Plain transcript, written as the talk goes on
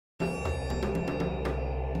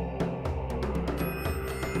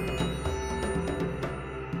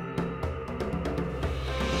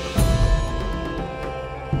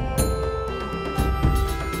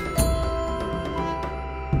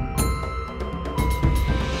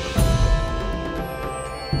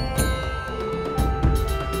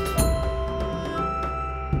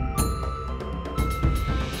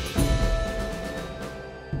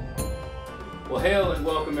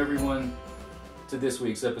to this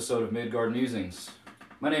week's episode of Midgard Musings.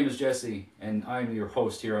 My name is Jesse, and I'm your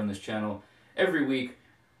host here on this channel every week,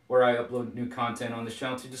 where I upload new content on this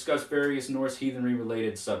channel to discuss various Norse heathenry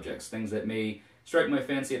related subjects, things that may strike my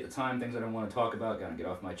fancy at the time, things that I want to talk about, gotta get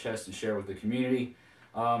off my chest and share with the community,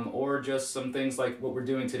 or just some things like what we're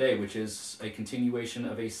doing today, which is a continuation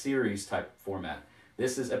of a series type format.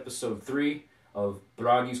 This is episode 3 of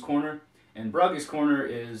Bragi's Corner. And Bragi's Corner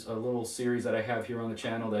is a little series that I have here on the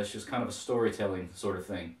channel that's just kind of a storytelling sort of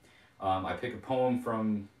thing. I pick a poem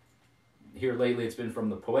from, here lately it's been from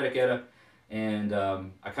the Poetic Edda, and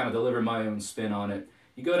I kind of deliver my own spin on it.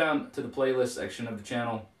 You go down to the playlist section of the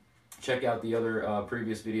channel, check out the other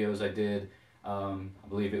previous videos I did. I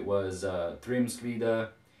believe it was Hymiskviða,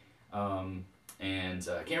 and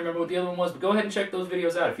I can't remember what the other one was, but go ahead and check those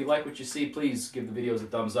videos out. If you like what you see, please give the videos a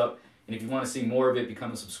thumbs up. And if you want to see more of it,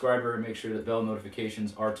 become a subscriber and make sure that bell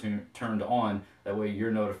notifications are turned on. That way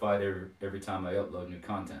you're notified every time I upload new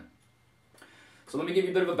content. So let me give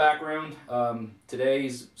you a bit of a background.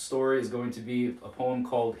 Today's story is going to be a poem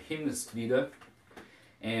called Hymiskviða.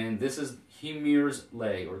 And this is Hymir's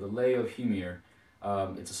Lay, or the Lay of Hymir.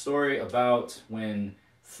 It's a story about when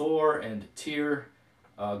Thor and Tyr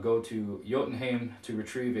go to Jotunheim to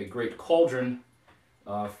retrieve a great cauldron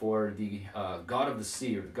for the god of the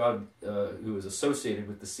sea, or the god who is associated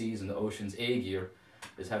with the seas and the oceans. Aegir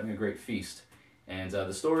is having a great feast. And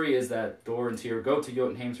the story is that Thor and Tyr go to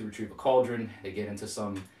Jotunheim to retrieve a cauldron. They get into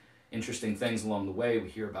some interesting things along the way. We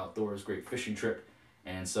hear about Thor's great fishing trip.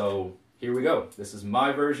 And so here we go. This is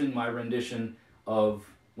my version, my rendition of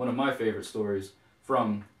one of my favorite stories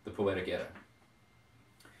from the Poetic Edda.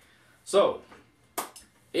 So,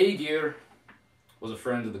 Aegir was a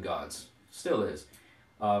friend of the gods. Still is.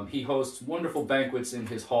 He hosts wonderful banquets in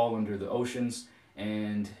his hall under the oceans,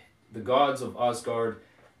 and the gods of Asgard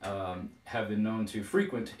have been known to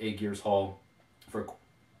frequent Aegir's hall for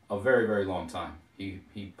a very, very long time.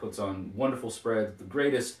 He puts on wonderful spreads, the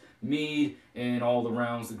greatest mead in all the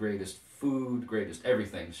realms, the greatest food, greatest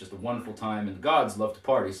everything. It's just a wonderful time, and the gods love to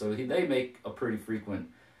party, so they make a pretty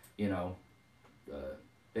frequent, they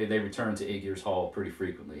return to Aegir's hall pretty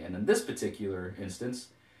frequently. And in this particular instance,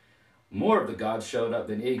 more of the gods showed up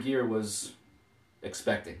than Aegir was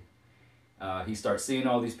expecting. He starts seeing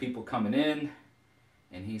all these people coming in,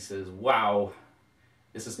 and he says, wow,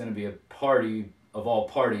 this is going to be a party of all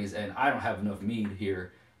parties, and I don't have enough mead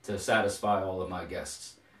here to satisfy all of my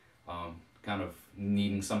guests. Kind of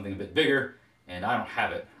needing something a bit bigger, and I don't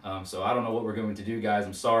have it. So I don't know what we're going to do, guys.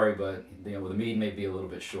 I'm sorry, but the mead may be a little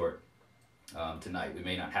bit short tonight. We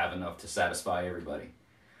may not have enough to satisfy everybody.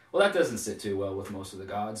 Well, that doesn't sit too well with most of the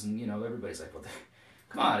gods, and everybody's like, well,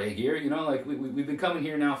 come on, Aegir, like we've been coming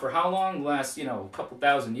here now for how long? The last, couple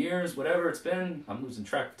thousand years, whatever it's been. I'm losing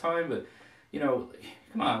track of time, but,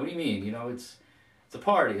 come on, what do you mean? It's a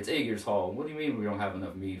party, it's Aegir's hall. What do you mean we don't have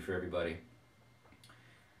enough mead for everybody?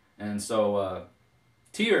 And so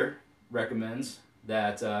Tyr recommends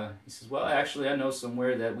that, he says, well, actually, I know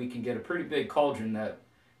somewhere that we can get a pretty big cauldron that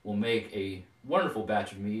will make a wonderful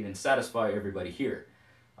batch of mead and satisfy everybody here.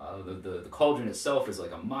 The cauldron itself is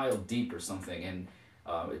like a mile deep or something, and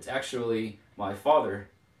it's actually my father,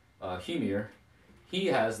 Hymir. He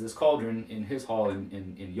has this cauldron in his hall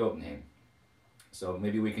in Jotunheim. So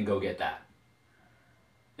maybe we can go get that.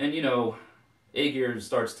 And Aegir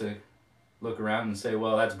starts to look around and say,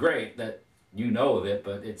 well, that's great that you know of it,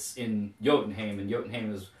 but it's in Jotunheim, and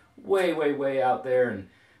Jotunheim is way, way, way out there, and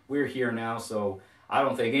we're here now, so I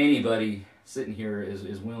don't think anybody sitting here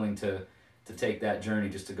is willing to take that journey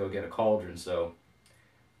just to go get a cauldron. So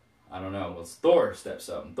I don't know. Well, Thor steps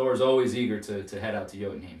up, and Thor's always eager to head out to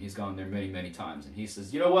Jotunheim. He's gone there many, many times, and he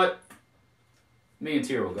says, you know what? Me and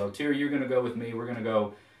Tyr will go. Tyr, you're going to go with me. We're going to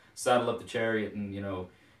go saddle up the chariot and,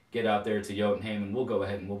 get out there to Jotunheim, and we'll go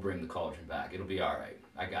ahead and we'll bring the cauldron back. It'll be all right.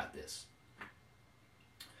 I got this.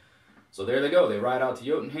 So there they go. They ride out to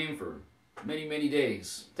Jotunheim for many, many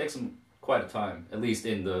days. It takes them quite a time, at least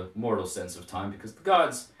in the mortal sense of time, because the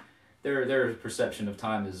gods, their perception of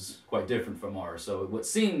time is quite different from ours. So what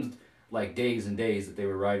seemed like days and days that they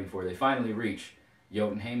were riding for, they finally reach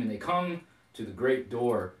Jotunheim, and they come to the great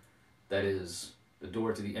door that is the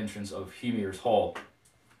door to the entrance of Hymir's hall.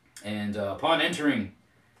 And upon entering,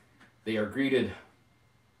 they are greeted.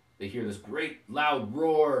 They hear this great loud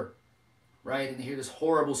roar, right? And they hear this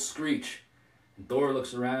horrible screech. And Thor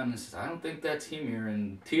looks around and says, I don't think that's Hymir.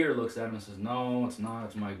 And Tyr looks at him and says, no, it's not.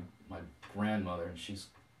 It's my grandmother, and she's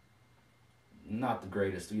not the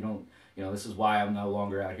greatest. This is why I'm no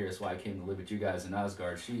longer out here. That's why I came to live with you guys in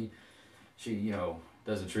Asgard. She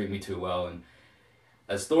doesn't treat me too well. And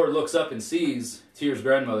as Thor looks up and sees Tyr's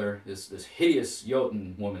grandmother, this hideous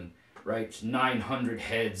Jotun woman, right? 900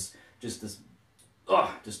 heads, just this,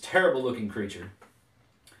 just terrible looking creature.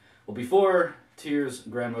 Well, before Tyr's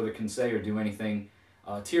grandmother can say or do anything,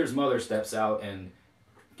 Tyr's mother steps out and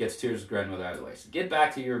gets Tyr's grandmother out of the way. So get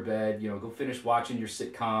back to your bed, go finish watching your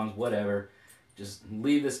sitcoms, whatever. Just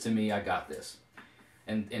leave this to me, I got this.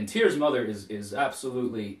 And Tyr's mother is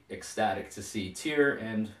absolutely ecstatic to see Tyr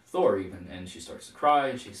and Thor even, and she starts to cry,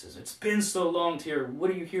 and she says, "It's been so long, Tyr. What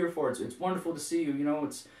are you here for? It's wonderful to see you.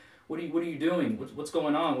 What are you doing? What's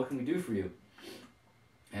going on? What can we do for you?"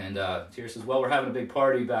 And Tyr says, "Well, we're having a big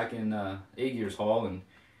party back in Aegir's hall, and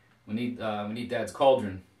we need Dad's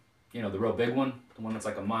cauldron. The real big one, the one that's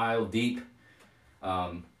like a mile deep.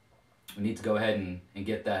 We need to go ahead and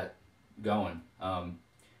get that going."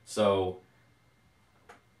 So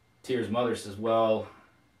Tyr's mother says, "Well,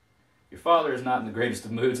 your father is not in the greatest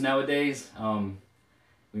of moods nowadays.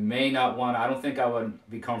 We may not want. I don't think I would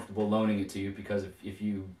be comfortable loaning it to you, because if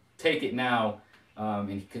you take it now,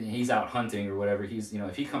 and he's out hunting or whatever,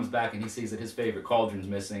 if he comes back and he sees that his favorite cauldron's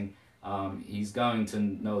missing, he's going to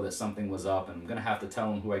know that something was up, and I'm going to have to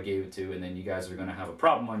tell him who I gave it to, and then you guys are going to have a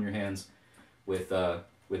problem on your hands with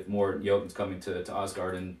more Jotuns coming to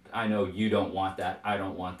Asgard, and I know you don't want that. I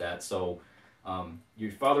don't want that. So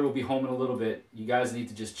your father will be home in a little bit. You guys need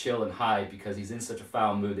to just chill and hide, because he's in such a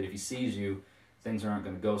foul mood that if he sees you, things aren't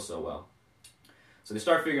going to go so well." So they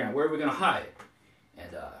start figuring out, where are we going to hide?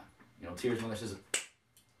 And Tyr's mother says,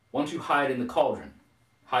 "Why don't you hide in the cauldron?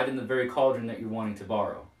 Hide in the very cauldron that you're wanting to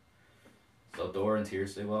borrow." So Thor and Tyr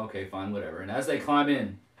say, "Well, okay, fine, whatever." And as they climb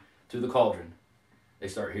in to the cauldron, they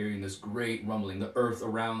start hearing this great rumbling. The earth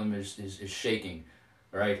around them is shaking,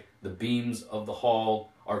 right? The beams of the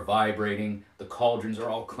hall are vibrating. The cauldrons are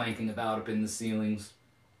all clanking about up in the ceilings.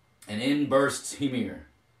 And in bursts Hymir.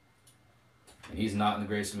 And he's not in the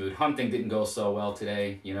greatest mood. Hunting didn't go so well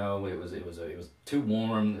today. It was too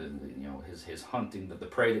warm. His hunting, the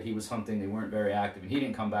prey that he was hunting, they weren't very active, and he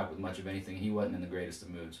didn't come back with much of anything. He wasn't in the greatest of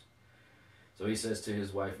moods. So he says to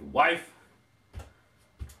his wife, "Wife, it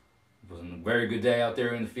wasn't a very good day out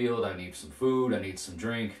there in the field. I need some food. I need some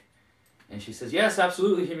drink." And she says, "Yes,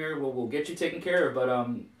 absolutely, Hymir. We'll get you taken care of. But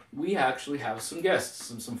we actually have some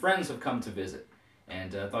guests. Some friends have come to visit,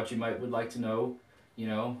 and I thought you would like to know,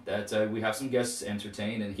 that we have some guests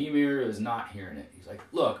entertained." And Hymir is not hearing it. He's like,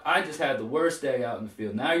 "Look, I just had the worst day out in the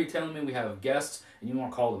field. Now you're telling me we have guests, and you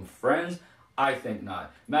want to call them friends? I think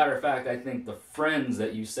not. Matter of fact, I think the friends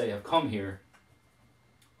that you say have come here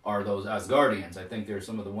are those Asgardians. I think they're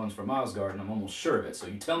some of the ones from Asgard, and I'm almost sure of it. So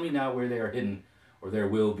you tell me now where they are hidden, or there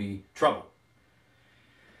will be trouble."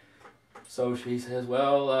 So she says,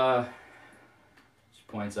 "Well," she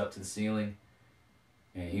points up to the ceiling,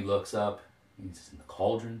 and he looks up, and he's in the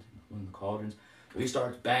cauldrons, So he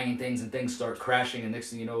starts banging things, and things start crashing, and next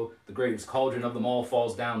thing you know, the greatest cauldron of them all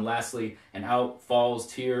falls down lastly, and out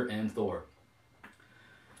falls Tyr and Thor.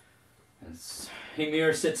 And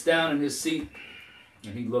Hymir sits down in his seat,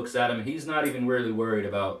 and he looks at him, and he's not even really worried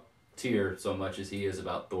about Tyr so much as he is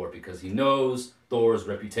about Thor, because he knows Thor's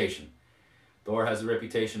reputation. Thor has a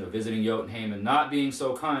reputation of visiting Jotunheim and not being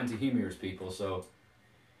so kind to Hymir's people, so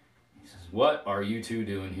he says, "What are you two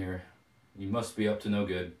doing here? You must be up to no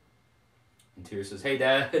good." And Tyr says, "Hey,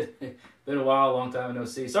 Dad, been a while, long time no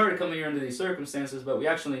see. Sorry to come here under these circumstances, but we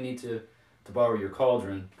actually need to borrow your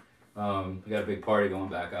cauldron. We got a big party going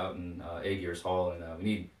back out in Aegir's hall, and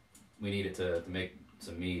we need it to make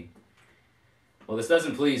some mead." Well, this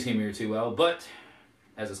doesn't please Hymir too well, but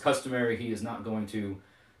as is customary, he is not going to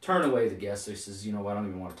turn away the guests. So he says, "I don't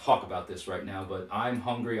even want to talk about this right now, but I'm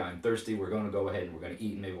hungry, I'm thirsty, we're going to go ahead and we're going to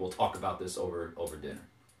eat, and maybe we'll talk about this over dinner."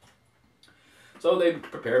 So they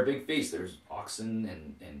prepare a big feast. There's oxen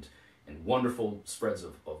and wonderful spreads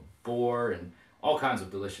of boar and all kinds of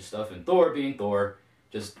delicious stuff. And Thor, being Thor,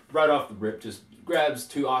 just right off the rip, just grabs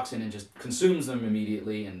 2 oxen and just consumes them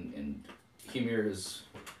immediately. And Hymir is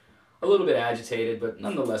a little bit agitated, but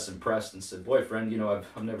nonetheless impressed, and said, "Boyfriend,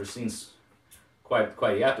 I've never seen quite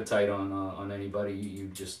the appetite on anybody. You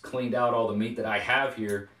just cleaned out all the meat that I have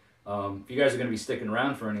here. If you guys are going to be sticking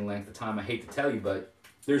around for any length of time, I hate to tell you, but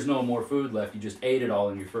there's no more food left. You just ate it all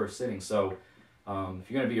in your first sitting. So if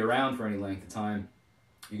you're going to be around for any length of time,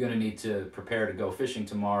 you're going to need to prepare to go fishing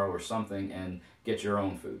tomorrow or something and get your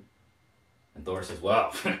own food." And Thor says,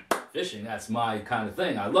 "Well, fishing, that's my kind of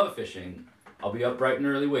thing. I love fishing. I'll be up bright and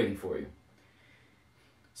early waiting for you."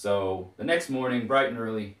 So the next morning, bright and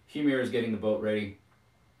early, Hymir is getting the boat ready.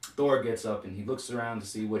 Thor gets up and he looks around to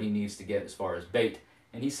see what he needs to get as far as bait.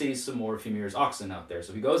 And he sees some more of Hymir's oxen out there.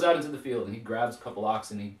 So he goes out into the field and he grabs a couple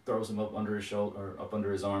oxen, he throws them up under his shoulder, or up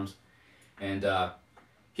under his arms. And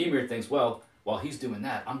Hymir thinks, well, while he's doing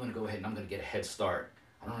that, I'm going to go ahead and I'm going to get a head start.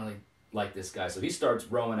 I don't really like this guy. So he starts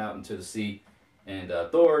rowing out into the sea, and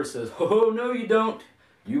Thor says, "Oh, no, you don't.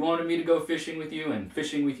 You wanted me to go fishing with you, and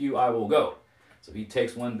fishing with you I will go." So he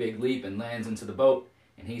takes one big leap and lands into the boat,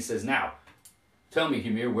 and he says, "Now, tell me,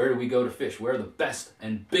 Hymir, where do we go to fish? Where are the best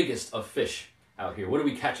and biggest of fish out here? What are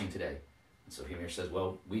we catching today?" And so Hymir says,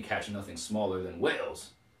 "Well, we catch nothing smaller than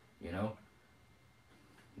whales, you know?"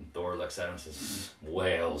 And Thor looks at him and says,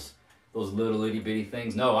 "Whales? Those little itty-bitty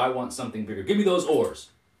things? No, I want something bigger. Give me those oars."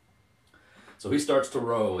 So he starts to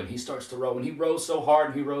row, and he starts to row, and he rows so hard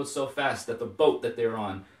and he rows so fast that the boat that they're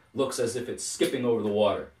on looks as if it's skipping over the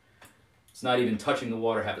water. It's not even touching the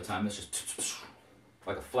water half the time. It's just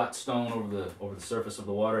like a flat stone over the surface of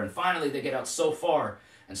the water. And finally they get out so far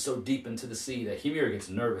and so deep into the sea that Hymir gets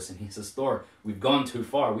nervous, and he says, "Thor, we've gone too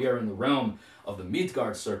far. We are in the realm of the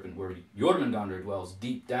Midgard serpent, where Jormungandr dwells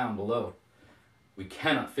deep down below. We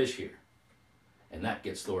cannot fish here." And that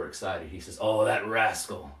gets Thor excited. He says, "Oh, that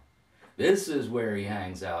rascal. This is where he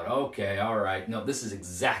hangs out. Okay, all right. No, this is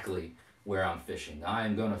exactly where I'm fishing. I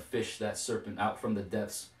am going to fish that serpent out from the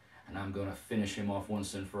depths, and I'm going to finish him off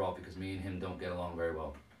once and for all, because me and him don't get along very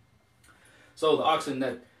well." So the oxen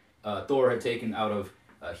that Thor had taken out of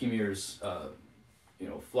Hymir's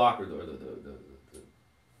flock, or the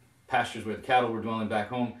pastures where the cattle were dwelling back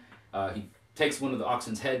home, he takes one of the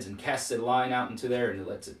oxen's heads and casts a line out into there, and he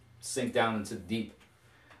lets it sink down into the deep.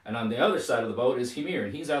 And on the other side of the boat is Hymir,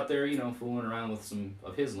 and he's out there, fooling around with some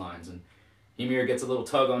of his lines. And Hymir gets a little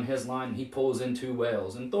tug on his line, and he pulls in 2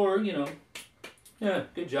 whales. And Thor, yeah,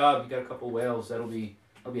 good job. You got a couple of whales. That'll be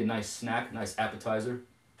a nice snack, a nice appetizer.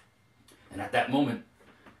 And at that moment,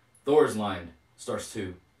 Thor's line starts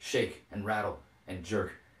to shake and rattle and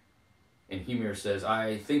jerk. And Hymir says,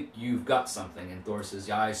 "I think you've got something." And Thor says,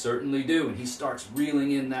 "Yeah, I certainly do." And he starts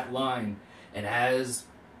reeling in that line. And as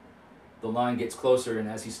the line gets closer, and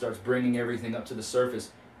as he starts bringing everything up to the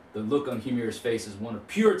surface, the look on Hymir's face is one of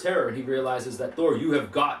pure terror. And he realizes that, "Thor, you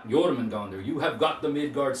have got Jormungandr. You have got the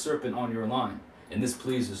Midgard serpent on your line." And this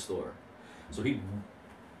pleases Thor. So he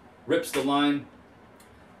rips the line,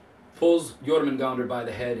 pulls Jormungandr by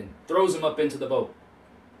the head, and throws him up into the boat.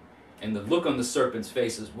 And the look on the serpent's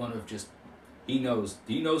face is one of just, he knows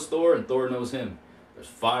Thor, and Thor knows him. There's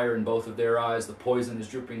fire in both of their eyes. The poison is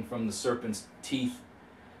dripping from the serpent's teeth.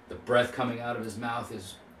 The breath coming out of his mouth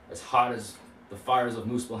is as hot as the fires of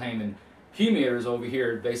Muspelheim. And Hymir is over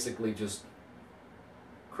here basically just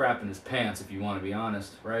crapping his pants, if you want to be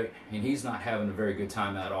honest, right? And he's not having a very good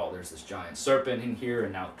time at all. There's this giant serpent in here,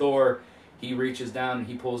 and now Thor, he reaches down and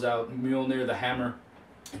he pulls out Mjolnir, the hammer,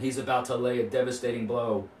 and he's about to lay a devastating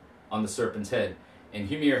blow on the serpent's head. And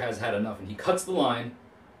Hymir has had enough, and he cuts the line,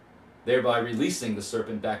 thereby releasing the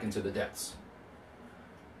serpent back into the depths.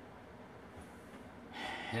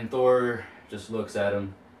 And Thor just looks at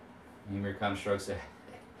him. Hymir kind of shrugs, says,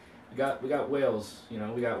 we got whales, we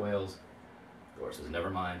got whales. Thor says, never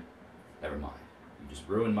mind. You just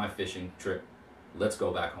ruined my fishing trip. Let's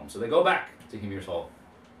go back home. So they go back to Hymir's hall.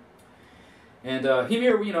 And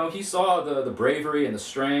Hymir, he saw the bravery and the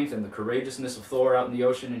strength and the courageousness of Thor out in the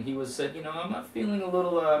ocean, and he said, I'm not feeling a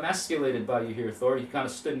little emasculated by you here, Thor. You kind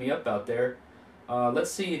of stood me up out there.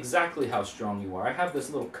 Let's see exactly how strong you are. I have this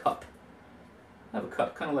little cup. I have a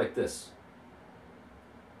cup kind of like this.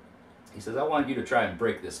 He says, I want you to try and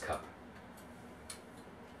break this cup.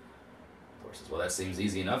 Thor says, well, that seems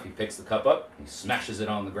easy enough. He picks the cup up, he smashes it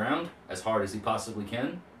on the ground as hard as he possibly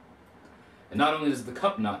can. And not only does the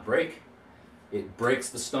cup not break, it breaks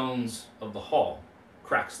the stones of the hall,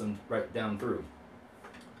 cracks them right down through.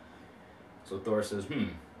 So Thor says,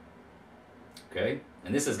 okay.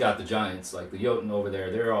 And this has got the giants, like the Jotun over there,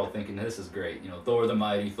 they're all thinking, this is great. Thor the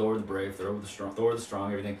mighty, Thor the brave, Thor the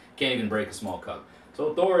strong, everything. Can't even break a small cup.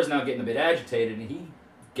 So Thor is now getting a bit agitated, and he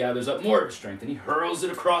gathers up more of his strength, and he hurls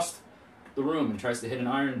it across the room and tries to hit an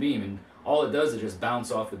iron beam. And all it does is just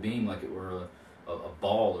bounce off the beam like it were a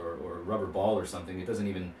ball or a rubber ball or something. It doesn't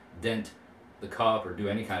even dent the cup or do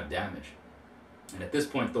any kind of damage. And at this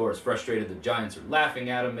point, Thor is frustrated. The giants are laughing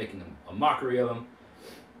at him, making a mockery of him.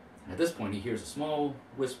 And at this point, he hears a small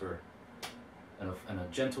whisper and a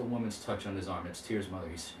gentle woman's touch on his arm. It's Tyr's mother.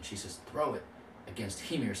 And she says, throw it against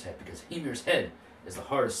Hymir's head, because Hymir's head is the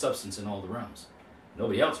hardest substance in all the realms.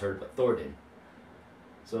 Nobody else heard, but Thor did.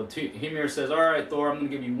 So Hymir says, all right, Thor, I'm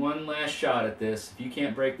going to give you one last shot at this. If you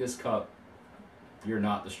can't break this cup, you're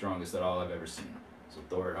not the strongest at all I've ever seen. So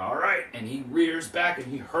Thor, all right, and he rears back and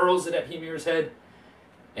he hurls it at Hymir's head,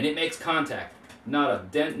 and it makes contact. Not a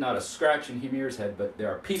dent, not a scratch in Hymir's head, but there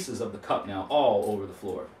are pieces of the cup now all over the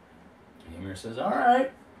floor. And Hymir says, all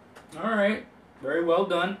right, very well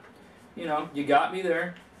done. You got me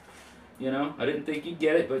there. I didn't think you'd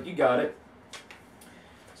get it, but you got it.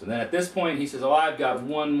 So then at this point he says, oh, I've got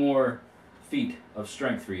one more feat of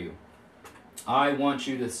strength for you. I want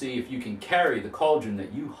you to see if you can carry the cauldron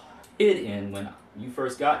that you hid in when you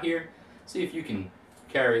first got here. See if you can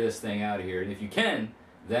carry this thing out of here. And if you can,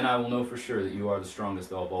 then I will know for sure that you are the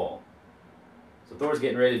strongest of all. So Thor's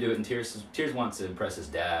getting ready to do it, and Tyr wants to impress his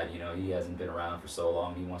dad. You know, he hasn't been around for so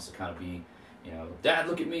long. He wants to kind of be, you know, Dad,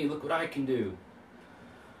 look at me, look what I can do.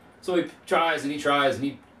 So he tries and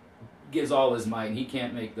he gives all his might, and he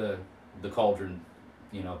can't make the cauldron,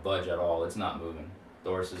 you know, budge at all. It's not moving.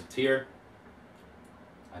 Thor says, Tyr,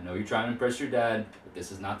 I know you're trying to impress your dad, but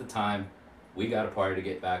this is not the time. We got a party to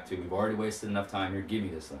get back to. We've already wasted enough time here. Give me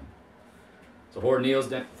this thing. So Thor kneels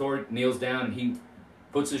down, and he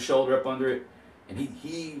puts his shoulder up under it, and he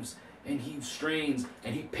heaves and he strains,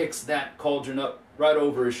 and he picks that cauldron up right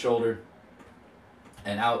over his shoulder,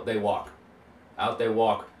 and out they walk. Out they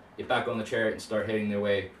walk, get back on the chariot, and start heading their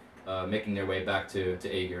way, making their way back to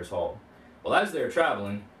Aegir's hall. Well, as they're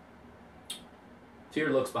traveling, Tyr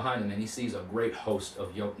looks behind him, and he sees a great host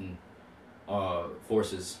of Jotun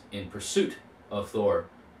forces in pursuit of Thor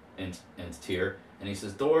and Tyr, and he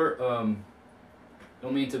says, Thor,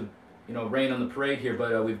 don't mean to, you know, rain on the parade here,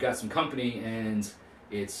 but we've got some company, and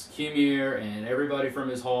it's Hymir and everybody from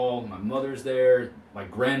his hall. My mother's there, my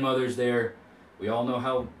grandmother's there. We all know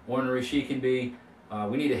how ornery she can be.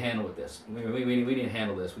 We need to handle this. We need to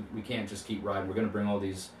handle this. We can't just keep riding. We're going to bring all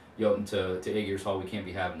these Jotun to Aegir's hall. We can't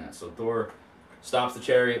be having that. So Thor stops the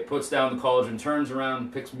chariot, puts down the cauldron, turns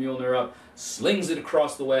around, picks Mjolnir up, slings it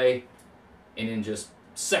across the way, and in just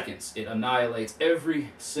seconds, it annihilates every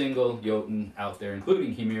single Jotun out there,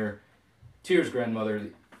 including Hymir, Tyr's grandmother.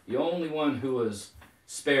 The only one who was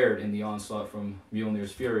spared in the onslaught from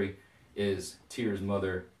Mjolnir's fury is Tyr's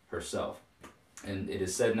mother herself. And it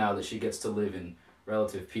is said now that she gets to live in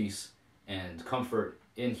relative peace and comfort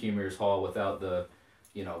in Hymir's hall without the,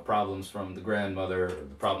 you know, problems from the grandmother, or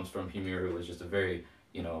the problems from Hymir, who was just a very,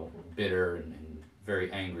 you know, bitter and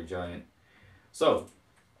very angry giant. So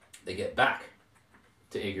they get back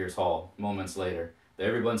to Aegir's hall moments later.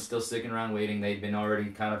 Everyone's still sticking around waiting. They'd been already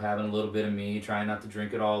kind of having a little bit of me, trying not to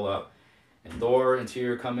drink it all up. And Thor and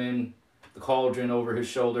Tyr come in, the cauldron over his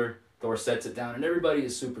shoulder. Thor sets it down, and everybody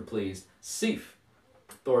is super pleased. Sif,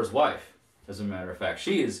 Thor's wife, as a matter of fact,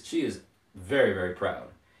 she is very, very proud.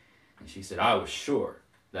 And she said, I was sure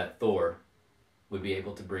that Thor would be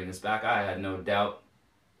able to bring us back. I had no doubt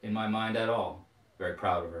in my mind at all. Very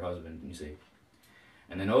proud of her husband, you see.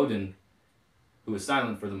 And then Odin, who is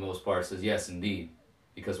silent for the most part, says, yes, indeed,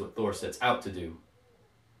 because what Thor sets out to do,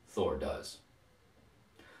 Thor does.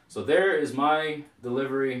 So there is my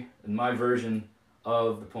delivery and my version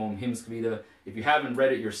of the poem Hymiskviða. If you haven't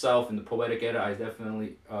read it yourself in the Poetic Edda, I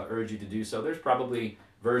definitely urge you to do so. There's probably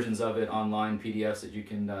versions of it online, PDFs that you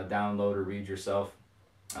can download or read yourself.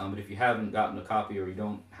 But if you haven't gotten a copy, or you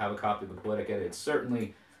don't have a copy of the Poetic Edda, it's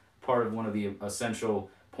certainly part of one of the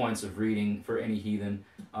essential points of reading for any heathen.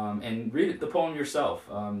 And read the poem yourself.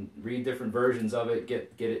 Read different versions of it.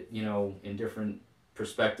 Get it, you know, in different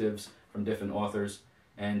perspectives from different authors.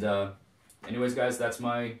 And anyways, guys, that's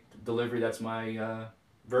my delivery. That's my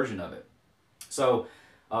version of it. So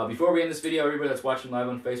before we end this video, everybody that's watching live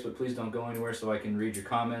on Facebook, please don't go anywhere so I can read your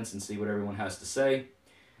comments and see what everyone has to say.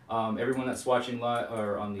 Everyone that's watching live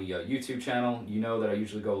or on the YouTube channel, you know that I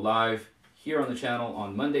usually go live here on the channel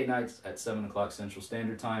on Monday nights at 7 o'clock Central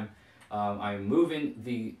Standard Time. I'm moving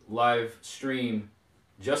the live stream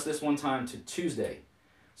just this one time to Tuesday.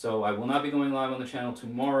 So I will not be going live on the channel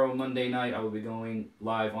tomorrow, Monday night. I will be going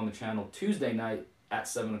live on the channel Tuesday night at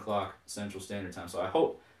 7 o'clock Central Standard Time. So I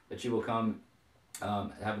hope that you will come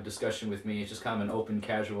have a discussion with me. It's just kind of an open,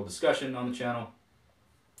 casual discussion on the channel.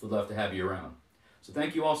 Would love to have you around. So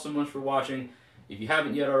thank you all so much for watching. If you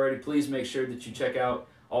haven't yet already, please make sure that you check out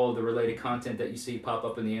all of the related content that you see pop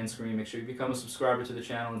up in the end screen. Make sure you become a subscriber to the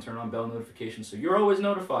channel and turn on bell notifications so you're always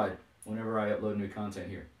notified whenever I upload new content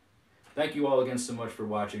here. Thank you all again so much for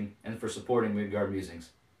watching and for supporting Midgard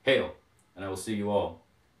Musings. Hail, and I will see you all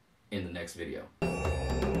in the next video.